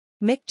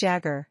Mick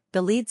Jagger,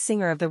 the lead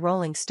singer of the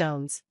Rolling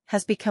Stones,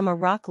 has become a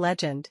rock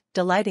legend,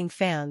 delighting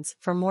fans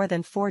for more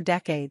than 4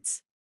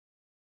 decades.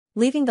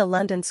 Leaving the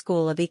London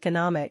School of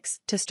Economics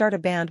to start a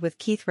band with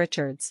Keith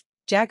Richards,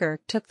 Jagger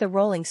took the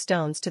Rolling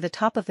Stones to the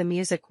top of the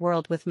music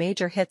world with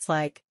major hits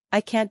like I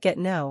Can't Get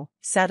No,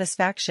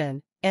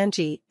 Satisfaction,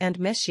 Angie,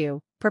 and Miss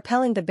You,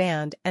 propelling the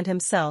band and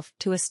himself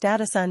to a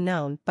status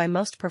unknown by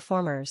most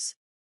performers.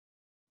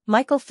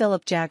 Michael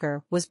Philip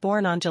Jagger was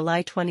born on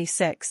July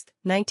 26,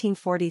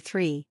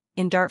 1943,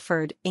 in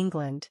Dartford,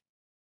 England.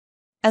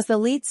 As the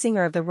lead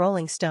singer of the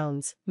Rolling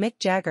Stones, Mick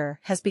Jagger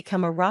has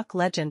become a rock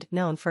legend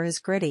known for his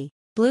gritty,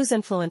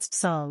 blues-influenced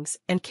songs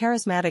and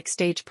charismatic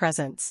stage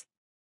presence.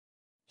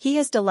 He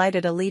has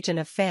delighted a legion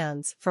of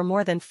fans for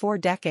more than 4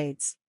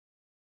 decades.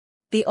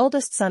 The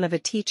oldest son of a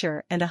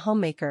teacher and a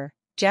homemaker,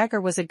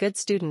 Jagger was a good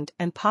student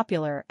and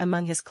popular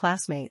among his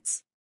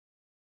classmates.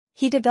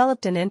 He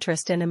developed an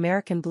interest in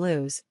American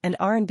blues and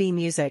R&B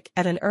music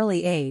at an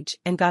early age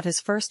and got his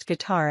first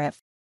guitar at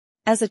 5.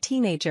 As a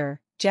teenager,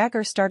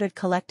 Jagger started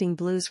collecting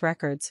blues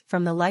records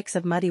from the likes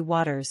of Muddy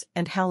Waters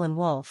and Howlin'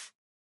 Wolf.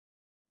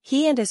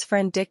 He and his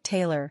friend Dick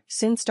Taylor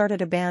soon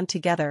started a band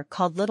together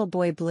called Little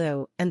Boy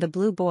Blue and the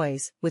Blue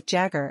Boys, with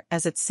Jagger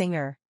as its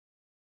singer.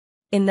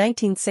 In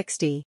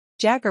 1960,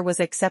 Jagger was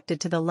accepted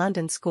to the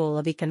London School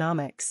of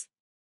Economics.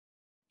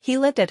 He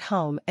lived at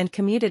home and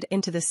commuted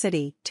into the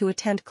city to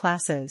attend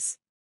classes.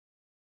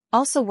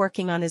 Also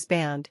working on his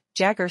band,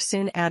 Jagger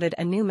soon added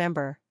a new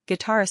member,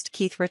 guitarist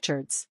Keith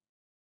Richards.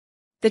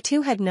 The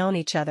two had known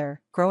each other,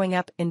 growing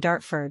up in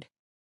Dartford.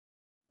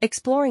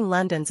 Exploring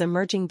London's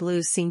emerging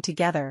blues scene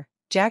together,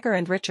 Jagger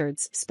and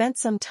Richards spent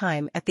some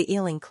time at the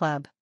Ealing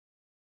Club.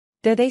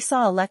 There they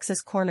saw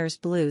Alexis Corner's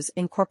Blues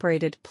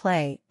Incorporated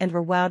play and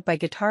were wowed by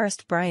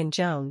guitarist Brian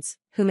Jones,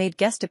 who made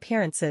guest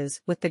appearances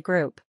with the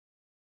group.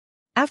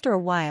 After a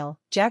while,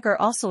 Jagger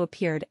also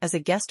appeared as a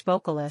guest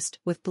vocalist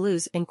with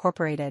Blues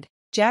Incorporated.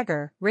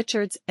 Jagger,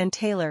 Richards, and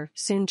Taylor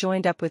soon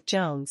joined up with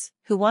Jones,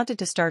 who wanted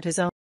to start his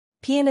own.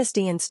 Pianist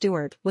Ian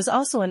Stewart was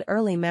also an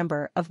early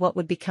member of what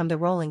would become the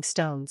Rolling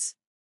Stones.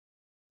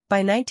 By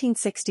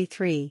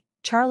 1963,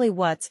 Charlie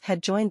Watts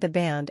had joined the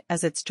band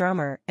as its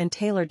drummer and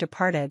Taylor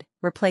departed,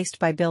 replaced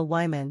by Bill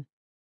Wyman.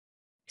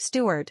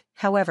 Stewart,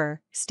 however,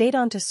 stayed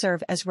on to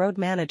serve as road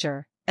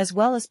manager, as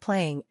well as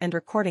playing and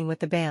recording with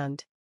the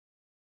band.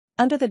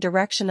 Under the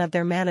direction of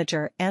their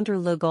manager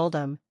Andrew Loog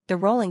Oldham, the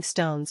Rolling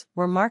Stones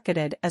were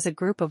marketed as a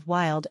group of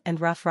wild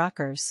and rough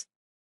rockers.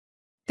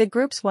 The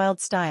group's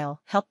wild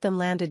style helped them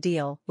land a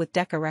deal with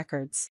Decca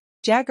Records.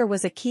 Jagger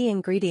was a key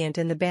ingredient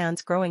in the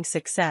band's growing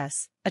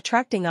success,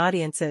 attracting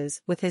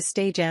audiences with his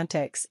stage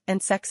antics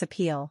and sex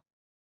appeal.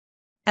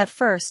 At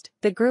first,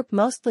 the group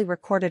mostly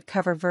recorded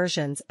cover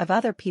versions of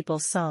other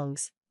people's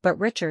songs, but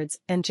Richards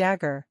and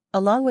Jagger,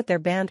 along with their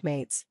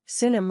bandmates,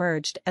 soon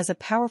emerged as a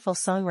powerful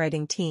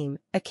songwriting team,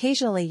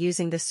 occasionally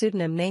using the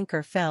pseudonym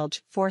Nanker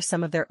Felge for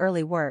some of their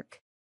early work.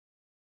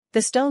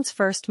 The Stones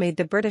first made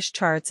the British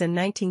charts in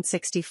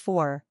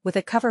 1964 with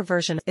a cover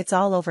version of It's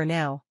All Over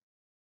Now.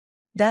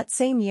 That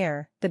same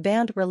year, the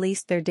band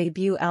released their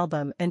debut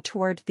album and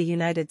toured the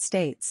United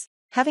States,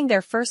 having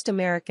their first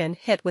American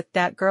hit with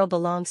That Girl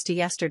Belongs to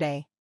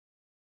Yesterday.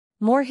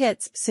 More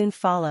hits soon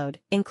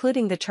followed,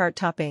 including the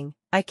chart-topping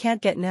I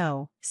Can't Get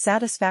No,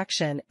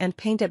 Satisfaction, and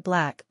Paint It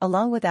Black,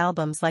 along with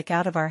albums like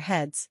Out of Our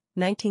Heads,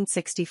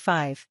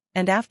 1965,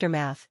 and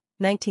Aftermath,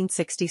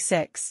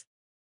 1966.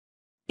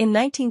 In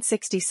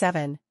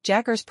 1967,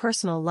 Jagger's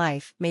personal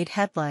life made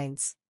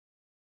headlines.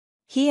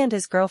 He and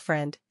his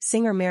girlfriend,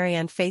 singer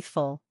Marianne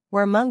Faithfull,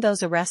 were among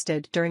those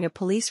arrested during a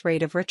police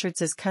raid of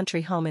Richards's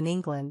country home in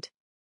England.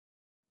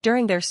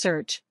 During their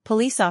search,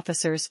 police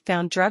officers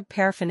found drug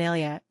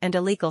paraphernalia and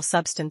illegal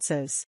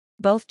substances.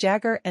 Both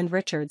Jagger and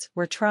Richards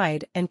were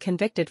tried and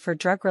convicted for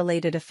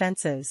drug-related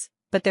offenses,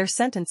 but their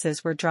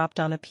sentences were dropped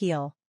on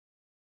appeal.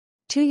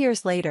 2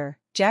 years later,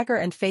 Jagger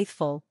and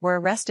Faithfull were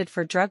arrested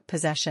for drug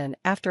possession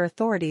after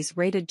authorities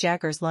raided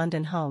Jagger's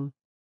London home.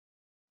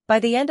 By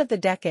the end of the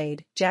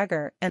decade,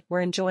 Jagger and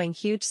were enjoying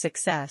huge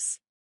success.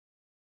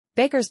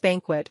 Beggar's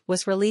Banquet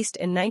was released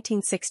in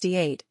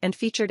 1968 and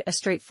featured a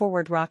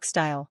straightforward rock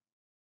style.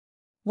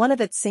 One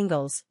of its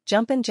singles,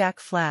 Jumpin' Jack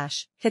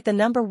Flash, hit the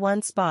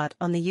 #1 spot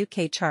on the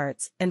UK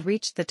charts and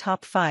reached the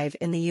top 5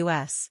 in the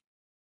US.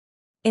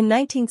 In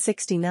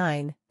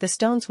 1969, the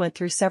Stones went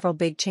through several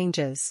big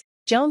changes.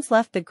 Jones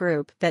left the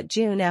group that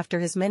June after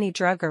his many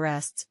drug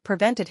arrests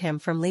prevented him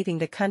from leaving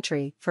the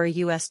country for a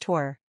US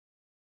tour.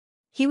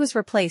 He was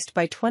replaced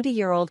by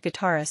 20-year-old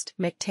guitarist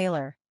Mick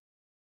Taylor.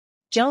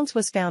 Jones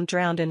was found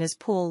drowned in his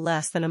pool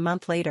less than a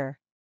month later.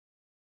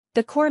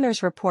 The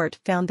coroner's report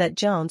found that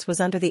Jones was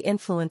under the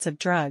influence of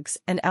drugs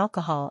and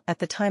alcohol at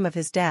the time of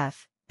his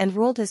death, and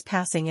ruled his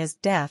passing as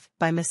death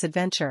by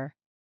misadventure.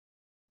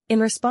 In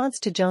response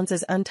to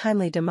Jones's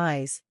untimely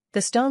demise,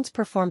 the Stones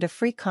performed a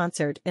free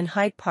concert in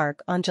Hyde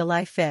Park on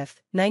July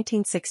 5,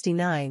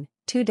 1969,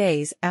 2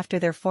 days after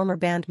their former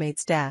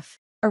bandmate's death.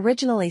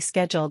 Originally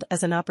scheduled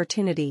as an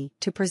opportunity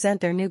to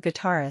present their new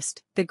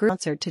guitarist, the group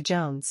concert to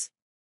Jones.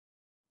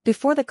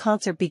 Before the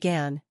concert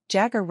began,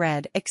 Jagger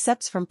read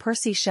excerpts from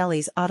Percy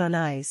Shelley's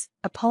Adonais,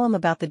 a poem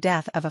about the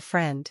death of a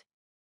friend.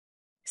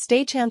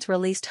 Stagehands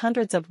released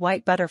hundreds of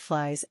white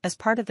butterflies as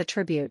part of the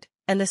tribute,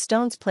 and the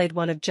Stones played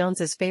one of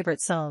Jones's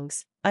favorite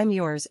songs, I'm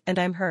Yours and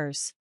I'm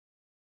Hers.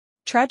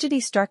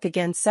 Tragedy struck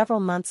again several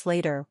months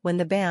later when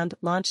the band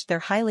launched their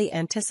highly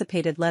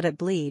anticipated Let It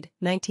Bleed,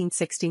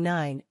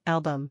 1969,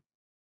 album.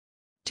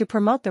 To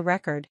promote the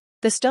record,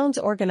 the Stones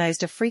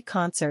organized a free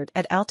concert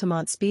at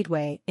Altamont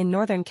Speedway in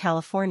Northern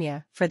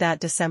California for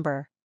that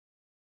December.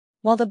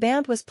 While the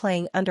band was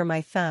playing Under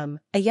My Thumb,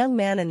 a young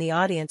man in the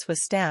audience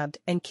was stabbed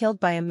and killed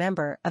by a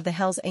member of the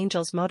Hells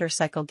Angels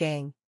motorcycle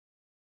gang.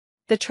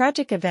 The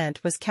tragic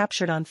event was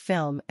captured on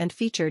film and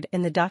featured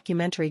in the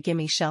documentary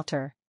Gimme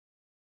Shelter.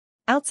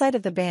 Outside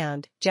of the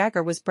band,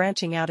 Jagger was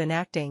branching out in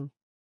acting.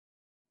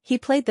 He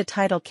played the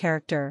title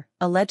character,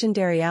 a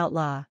legendary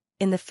outlaw,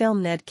 in the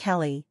film Ned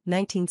Kelly,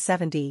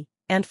 1970,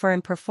 and for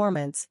in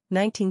performance,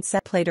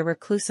 1970 played a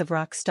reclusive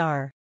rock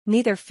star.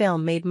 Neither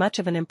film made much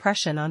of an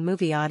impression on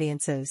movie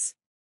audiences.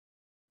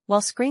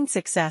 While screen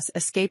success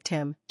escaped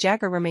him,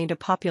 Jagger remained a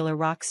popular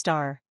rock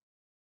star.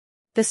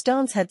 The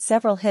Stones had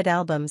several hit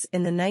albums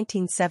in the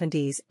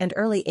 1970s and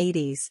early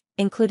 80s,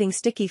 including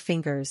Sticky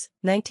Fingers,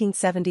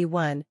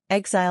 1971,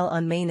 Exile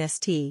on Main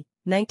St.,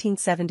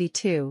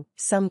 1972,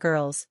 Some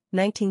Girls,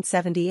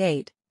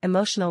 1978,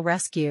 Emotional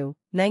Rescue,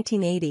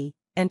 1980,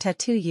 and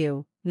Tattoo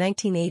You,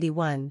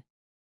 1981.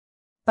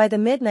 By the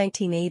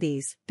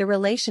mid-1980s, the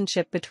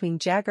relationship between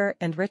Jagger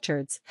and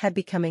Richards had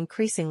become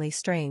increasingly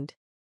strained.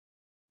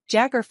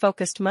 Jagger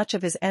focused much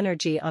of his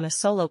energy on a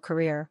solo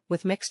career,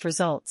 with mixed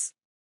results.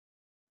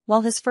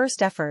 While his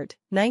first effort,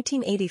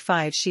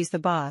 1985's She's the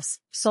Boss,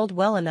 sold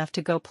well enough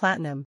to go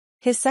platinum,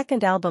 his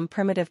second album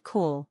Primitive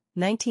Cool,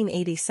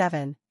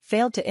 1987,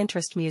 failed to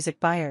interest music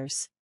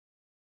buyers.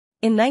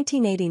 In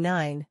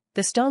 1989,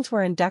 the Stones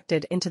were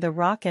inducted into the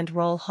Rock and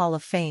Roll Hall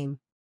of Fame.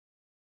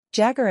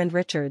 Jagger and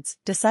Richards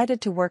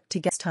decided to work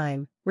together this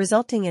time,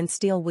 resulting in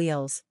Steel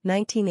Wheels,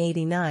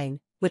 1989,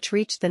 which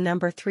reached the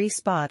number 3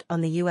 spot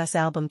on the U.S.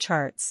 album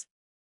charts.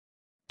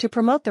 To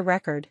promote the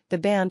record, the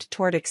band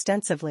toured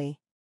extensively.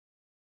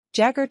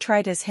 Jagger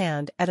tried his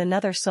hand at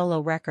another solo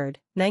record,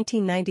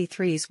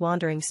 1993's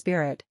Wandering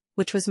Spirit,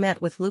 which was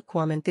met with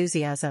lukewarm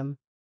enthusiasm.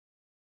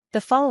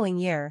 The following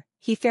year,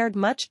 he fared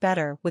much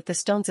better with the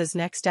Stones'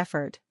 next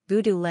effort,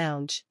 Voodoo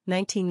Lounge,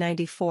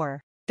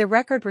 1994. The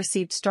record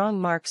received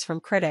strong marks from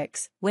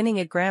critics, winning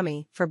a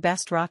Grammy for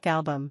Best Rock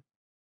Album.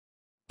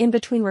 In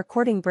between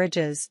recording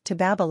Bridges to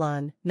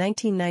Babylon,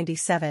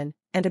 1997,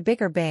 and A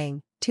Bigger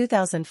Bang,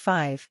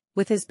 2005,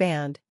 with his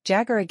band,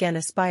 Jagger again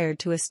aspired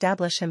to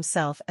establish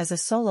himself as a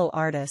solo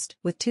artist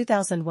with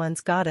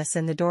 2001's Goddess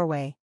in the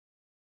Doorway.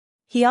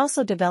 He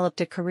also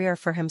developed a career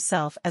for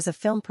himself as a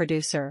film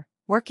producer,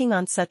 working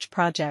on such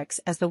projects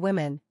as The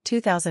Women,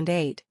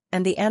 2008,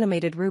 and the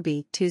animated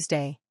Ruby,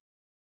 Tuesday.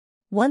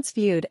 Once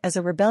viewed as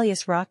a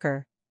rebellious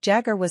rocker,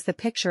 Jagger was the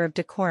picture of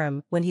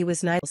decorum when he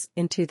was knighted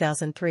in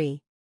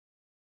 2003.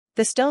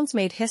 The Stones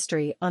made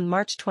history on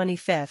March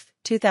 25,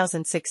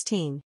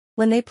 2016,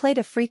 when they played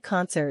a free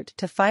concert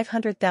to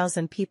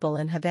 500,000 people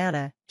in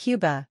Havana,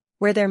 Cuba,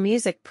 where their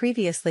music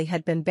previously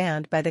had been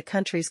banned by the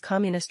country's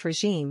communist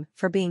regime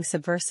for being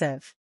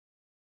subversive.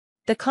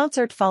 The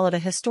concert followed a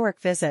historic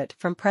visit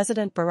from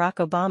President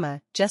Barack Obama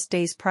just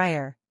days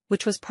prior,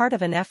 which was part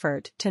of an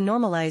effort to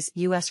normalize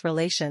U.S.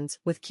 relations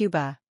with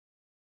Cuba.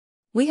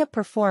 We have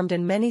performed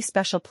in many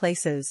special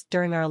places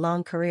during our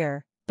long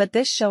career, but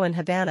this show in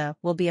Havana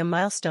will be a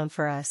milestone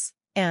for us,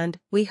 and,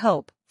 we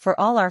hope, for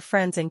all our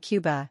friends in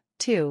Cuba,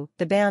 too,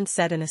 the band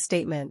said in a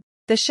statement.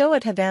 The show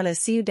at Havana's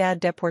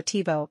Ciudad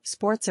Deportivo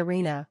Sports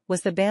Arena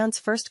was the band's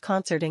first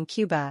concert in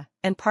Cuba,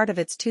 and part of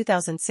its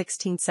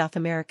 2016 South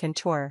American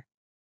tour.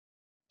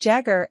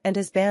 Jagger and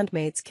his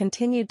bandmates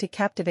continued to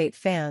captivate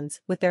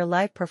fans with their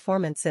live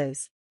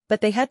performances,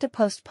 but they had to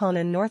postpone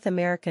a North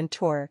American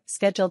tour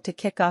scheduled to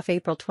kick off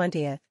April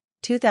 20,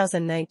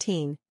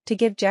 2019, to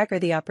give Jagger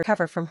the opportunity to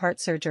recover from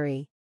heart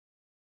surgery.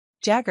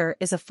 Jagger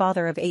is a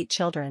father of 8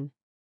 children.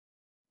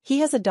 He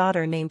has a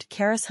daughter named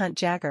Karis Hunt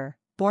Jagger,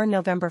 born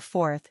November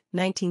 4,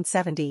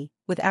 1970,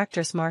 with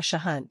actress Marcia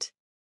Hunt.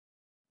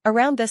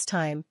 Around this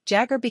time,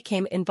 Jagger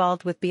became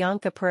involved with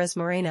Bianca Perez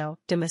Moreno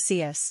de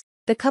Macias.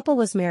 The couple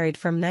was married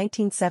from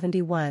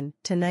 1971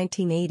 to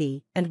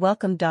 1980 and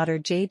welcomed daughter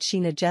Jade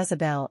Sheena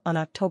Jezebel on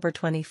October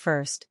 21,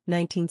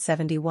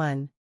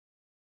 1971.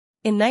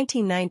 In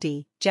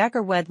 1990,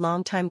 Jagger wed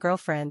longtime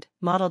girlfriend,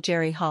 model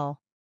Jerry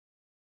Hall.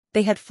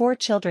 They had 4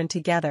 children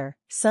together,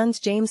 sons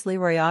James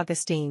Leroy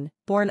Augustine,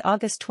 born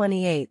August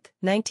 28,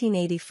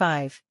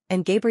 1985,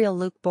 and Gabriel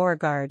Luke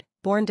Beauregard,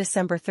 born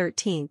December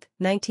 13,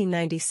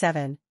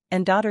 1997,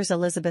 and daughters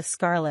Elizabeth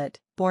Scarlett,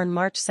 born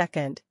March 2,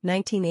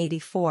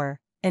 1984,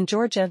 and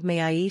Georgia May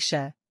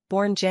Aisha,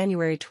 born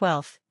January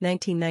 12,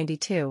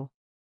 1992.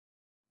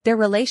 Their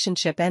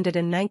relationship ended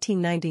in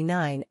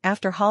 1999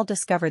 after Hall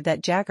discovered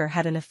that Jagger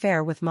had an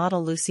affair with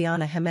model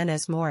Luciana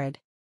Jimenez Morid.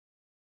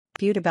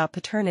 Dispute about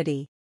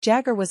paternity.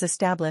 Jagger was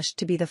established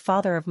to be the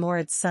father of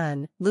Morid's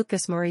son,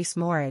 Lucas Maurice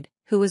Morid,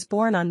 who was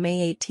born on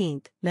May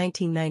 18,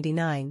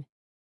 1999.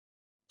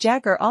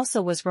 Jagger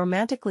also was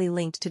romantically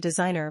linked to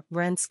designer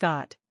Ren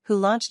Scott, who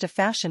launched a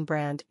fashion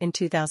brand in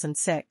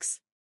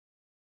 2006.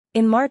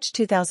 In March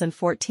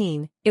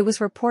 2014, it was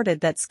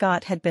reported that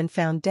Scott had been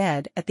found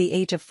dead at the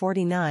age of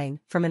 49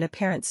 from an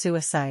apparent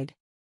suicide.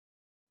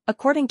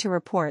 According to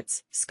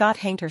reports, Scott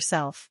hanged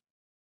herself.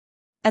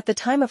 At the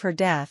time of her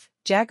death,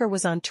 Jagger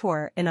was on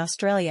tour in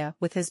Australia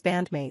with his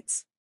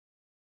bandmates.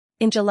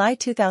 In July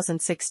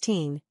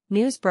 2016,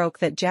 news broke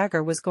that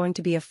Jagger was going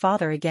to be a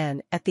father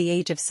again at the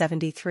age of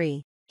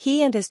 73.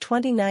 He and his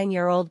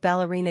 29-year-old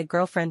ballerina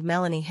girlfriend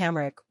Melanie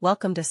Hamrick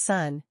welcomed a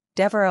son,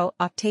 Devereaux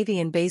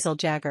Octavian Basil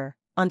Jagger,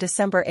 on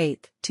December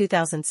 8,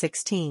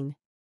 2016.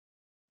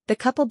 The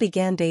couple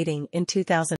began dating in 2000.